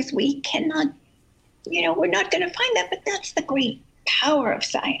because we cannot, we're not going to find that. But that's the great power of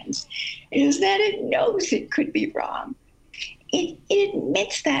science, is that it knows it could be wrong. It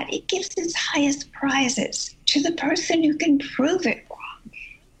admits that. It gives its highest prizes to the person who can prove it wrong.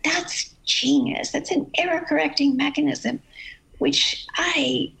 That's genius. That's an error-correcting mechanism, which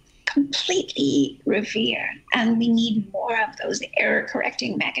I completely revere. And we need more of those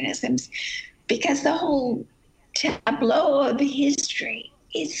error-correcting mechanisms, because the whole tableau of history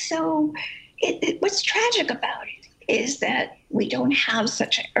is so... what's tragic about it is that we don't have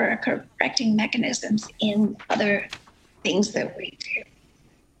such error-correcting mechanisms in other things that we do.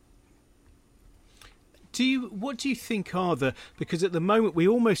 What do you think are because at the moment we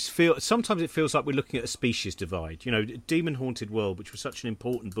almost feel, sometimes it feels like we're looking at a species divide. Demon Haunted World, which was such an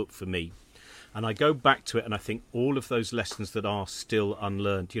important book for me, and I go back to it and I think all of those lessons that are still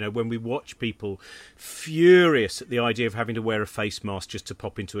unlearned. When we watch people furious at the idea of having to wear a face mask just to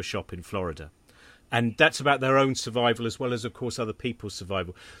pop into a shop in Florida, and that's about their own survival as well as, of course, other people's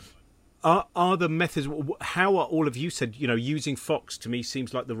survival. Are the methods, how are all of you said, using Fox to me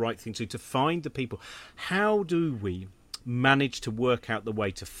seems like the right thing to find the people. How do we manage to work out the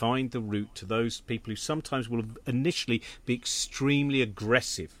way to find the route to those people who sometimes will initially be extremely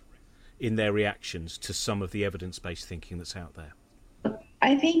aggressive in their reactions to some of the evidence-based thinking that's out there?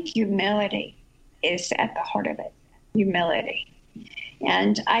 I think humility is at the heart of it. Humility.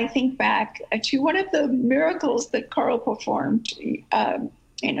 And I think back to one of the miracles that Carl performed.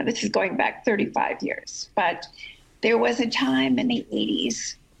 This is going back 35 years, but there was a time in the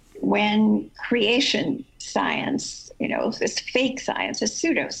 80s when creation science, this fake science, this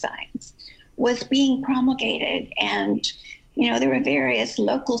pseudoscience, was being promulgated. And, there were various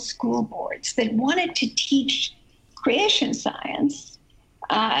local school boards that wanted to teach creation science,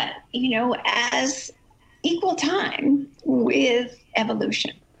 as equal time with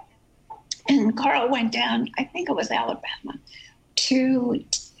evolution. And Carl went down, I think it was Alabama, to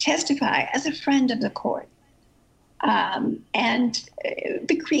testify as a friend of the court. And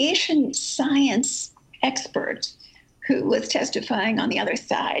the creation science expert who was testifying on the other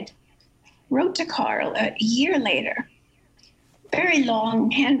side wrote to Carl a year later, very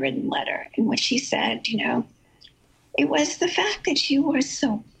long handwritten letter in which he said, it was the fact that you were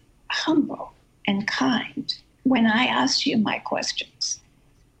so humble and kind when I asked you my questions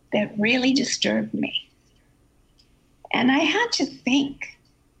that really disturbed me. And I had to think,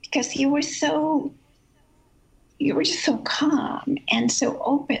 because you were just so calm and so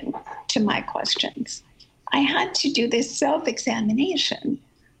open to my questions. I had to do this self-examination.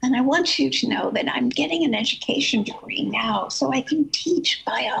 And I want you to know that I'm getting an education degree now so I can teach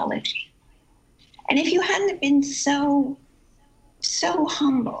biology. And if you hadn't been so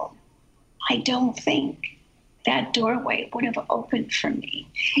humble, I don't think that doorway would have opened for me.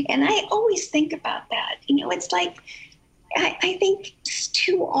 And I always think about that. It's like, I think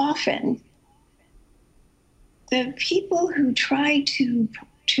too often the people who try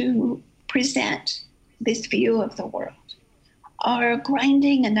to present this view of the world are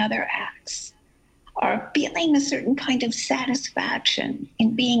grinding another axe, are feeling a certain kind of satisfaction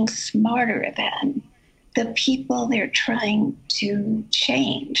in being smarter than the people they're trying to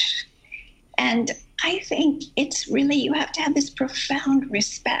change. And I think it's really, you have to have this profound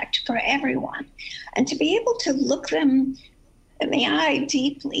respect for everyone and to be able to look them in the eye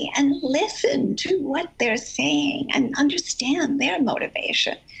deeply and listen to what they're saying and understand their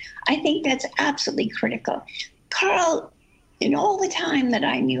motivation. I think that's absolutely critical. Carl, in all the time that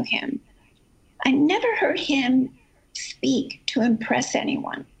I knew him, I never heard him speak to impress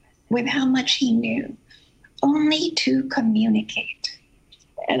anyone with how much he knew, only to communicate.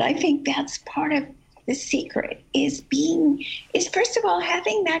 And I think that's part of the secret, is first of all,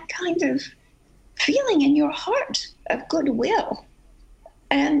 having that kind of feeling in your heart of goodwill,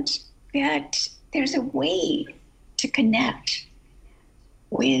 and that there's a way to connect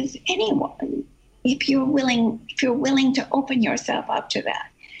with anyone if you're willing to open yourself up to that.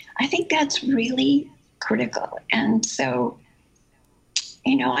 I think that's really critical. And so,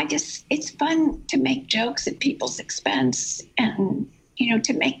 it's fun to make jokes at people's expense and,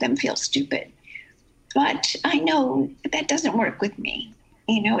 to make them feel stupid. But I know that doesn't work with me.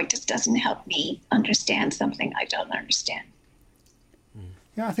 It just doesn't help me understand something I don't understand.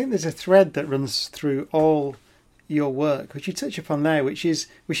 Yeah, I think there's a thread that runs through all your work, which you touch upon there, which is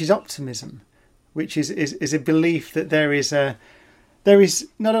optimism, which is a belief that there is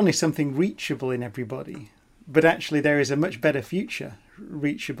not only something reachable in everybody, but actually there is a much better future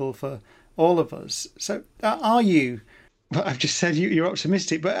reachable for all of us. So are you? Well, I've just said you're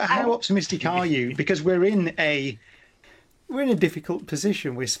optimistic, but how optimistic are you? Because we're in a difficult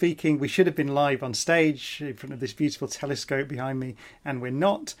position. We're speaking. We should have been live on stage in front of this beautiful telescope behind me, and we're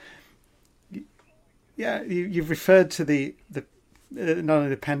not. Yeah, you've referred to the not only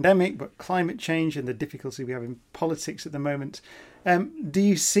the pandemic but climate change and the difficulty we have in politics at the moment. Do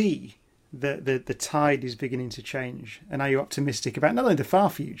you see the tide is beginning to change, and are you optimistic about not only the far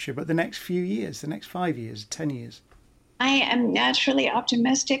future but the next few years, the next 5 years, 10 years? I am naturally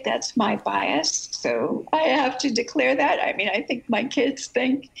optimistic. That's my bias. So I have to declare that. I mean, I think my kids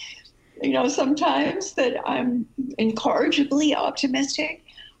think, sometimes that I'm incorrigibly optimistic,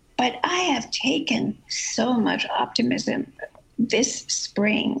 but I have taken so much optimism this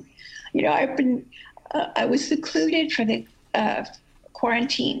spring. I was secluded for the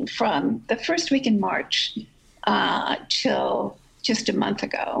quarantine from the first week in March till just a month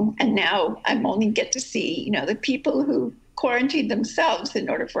ago. And now I'm only get to see, the people who quarantined themselves in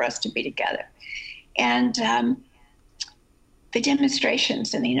order for us to be together. And the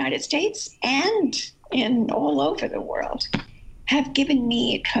demonstrations in the United States and in all over the world have given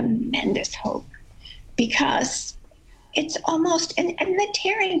me tremendous hope, because it's almost, and the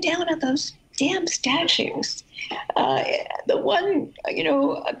tearing down of those damn statues. The one,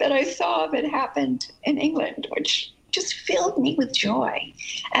 that I saw that happened in England, which just filled me with joy,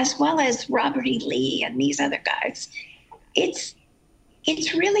 as well as Robert E. Lee and these other guys. It's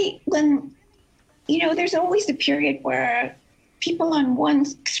really when, there's always a period where people on one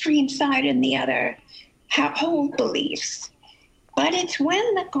extreme side and the other hold beliefs. But it's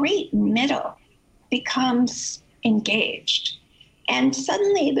when the great middle becomes engaged, and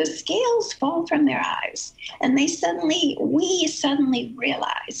suddenly the scales fall from their eyes, and we suddenly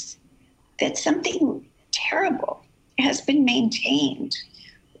realize that something terrible has been maintained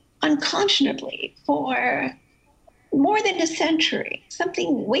unconscionably for more than a century,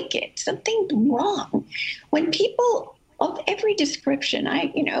 something wicked, something wrong. When people of every description,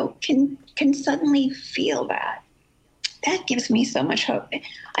 can suddenly feel that gives me so much hope.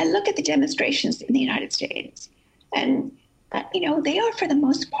 I look at the demonstrations in the United States, and, they are for the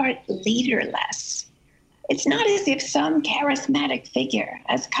most part leaderless. It's not as if some charismatic figure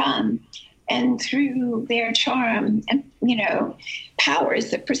has come and through their charm and,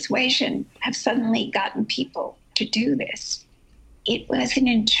 powers of persuasion have suddenly gotten people to do this. It was an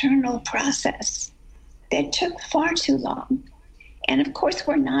internal process that took far too long. And of course,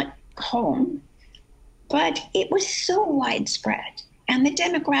 we're not home, but it was so widespread. And the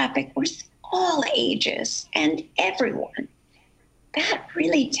demographic was all ages and everyone. That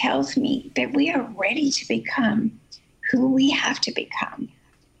really tells me that we are ready to become who we have to become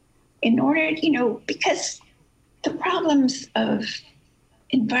in order, because the problems of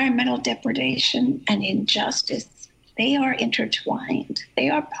environmental degradation and injustice, they are intertwined. They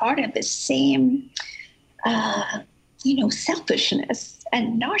are part of the same, selfishness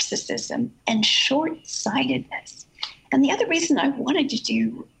and narcissism and short-sightedness. And the other reason I wanted to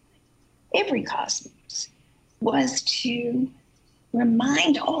do Every Cosmos was to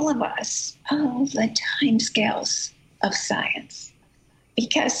remind all of us of the timescales of science.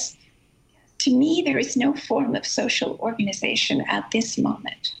 Because to me, there is no form of social organization at this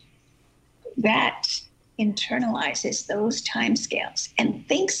moment that internalizes those timescales and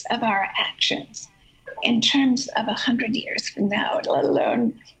thinks of our actions in terms of 100 years from now, let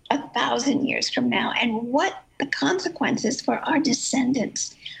alone 1,000 years from now, and what the consequences for our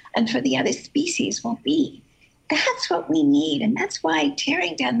descendants and for the other species will be. That's what we need, and that's why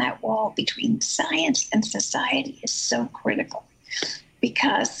tearing down that wall between science and society is so critical.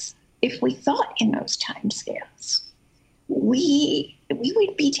 Because if we thought in those timescales, we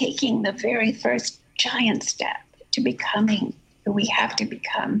would be taking the very first giant step to becoming who we have to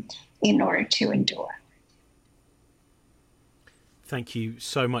become in order to endure. Thank you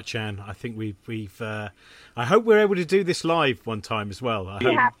so much, Anne. I think we've. I hope we're able to do this live one time as well. I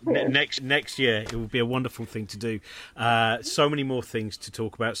hope next year it will be a wonderful thing to do. So many more things to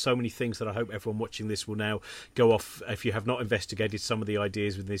talk about. So many things that I hope everyone watching this will now go off. If you have not investigated some of the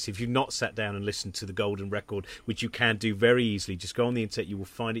ideas with this, if you've not sat down and listened to the Golden Record, which you can do very easily, just go on the internet. You will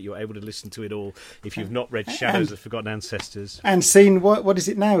find it. You're able to listen to it all. If you've not read Shadows of Forgotten Ancestors and seen what is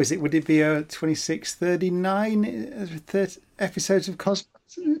it now? Would it be a 26, 39 episodes of Cosmos?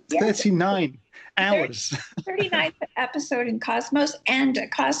 39 hours. 39th episode in Cosmos, and a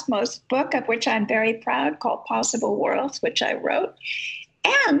Cosmos book of which I'm very proud called Possible Worlds, which I wrote.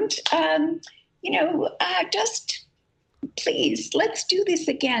 And, just please, let's do this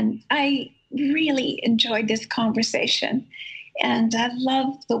again. I really enjoyed this conversation, and I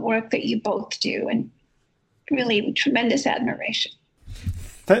love the work that you both do, and really tremendous admiration.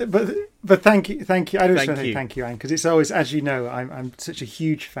 But thank you. I just want to say thank you, Anne, because it's always, as you know, I'm such a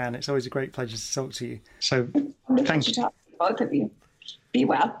huge fan. It's always a great pleasure to talk to you. So thank you. Talk to both of you. Be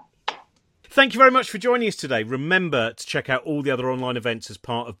well. Thank you very much for joining us today. Remember to check out all the other online events as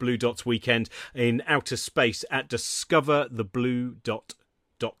part of Blue Dot's weekend in outer space at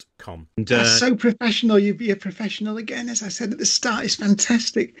discoverthebluedot.com. That's so professional. You'd be a professional again, as I said at the start. It's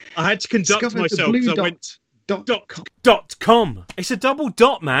fantastic. I had to conduct myself because I went... .com. It's a double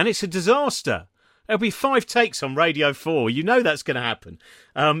dot, man. It's a disaster. There'll be 5 takes on Radio 4. You know that's going to happen.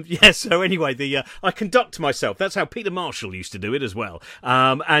 So anyway, I conduct myself. That's how Peter Marshall used to do it as well.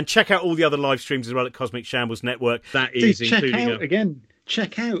 And check out all the other live streams as well at Cosmic Shambles Network. That is including...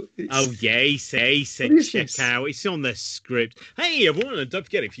 Check out. He said check out. It's on the script. Hey, everyone, and don't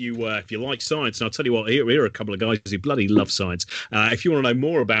forget, if you like science, and I'll tell you what, here are a couple of guys who bloody love science. If you want to know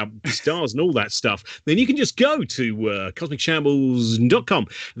more about stars and all that stuff, then you can just go to CosmicShambles.com.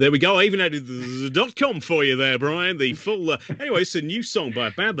 There we go. I even added the .com for you there, Brian. The full... anyway, it's a new song by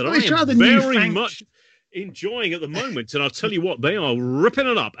a band that I am very much... enjoying at the moment, and I'll tell you what, they are ripping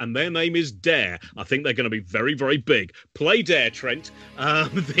it up, and their name is Dare. I think they're going to be very, very big. Play Dare, Trent.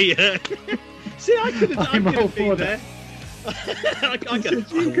 See, I could have been there. Welcome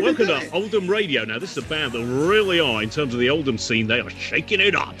to Oldham Radio. Now, this is a band that really are, in terms of the Oldham scene, they are shaking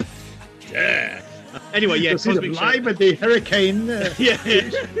it up. Dare. Anyway, yeah, live at the Hurricane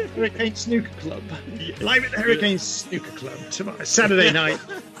Hurricane Snooker Club. Yeah. Live at the Hurricane Snooker Club tomorrow, Saturday night.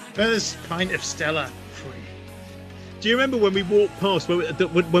 First pint of Stella free. Do you remember when we walked past,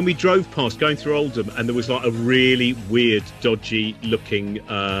 when we drove past, going through Oldham, and there was like a really weird, dodgy-looking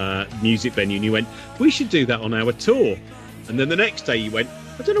music venue, and you went, we should do that on our tour. And then the next day you went,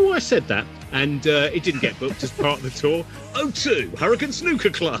 I don't know why I said that, and it didn't get booked as part of the tour. O2, Hurricane Snooker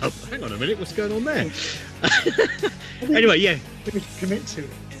Club. Hang on a minute, what's going on there? Anyway, yeah. We can commit to it.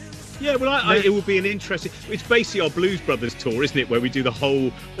 Yeah, well, it will be an interesting... It's basically our Blues Brothers tour, isn't it, where we do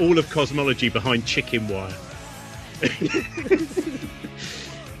all of cosmology behind chicken wire.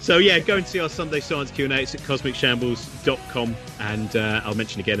 So, yeah, go and see our Sunday Science Q&A. It's at CosmicShambles.com. And I'll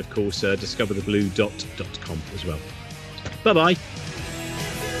mention again, of course, DiscoverTheBlueDot.com as well. Bye-bye.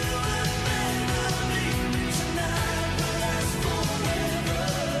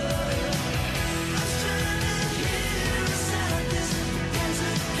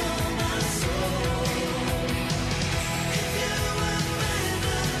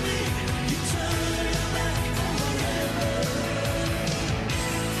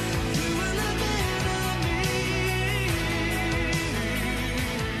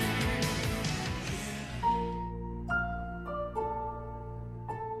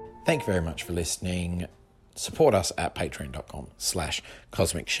 Thank you very much for listening. Support us at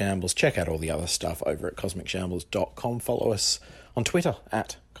patreon.com/Cosmic Shambles. Check out all the other stuff over at CosmicShambles.com. Follow us on Twitter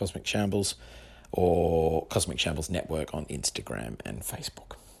at Cosmic Shambles or Cosmic Shambles Network on Instagram and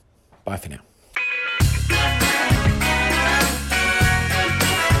Facebook. Bye for now.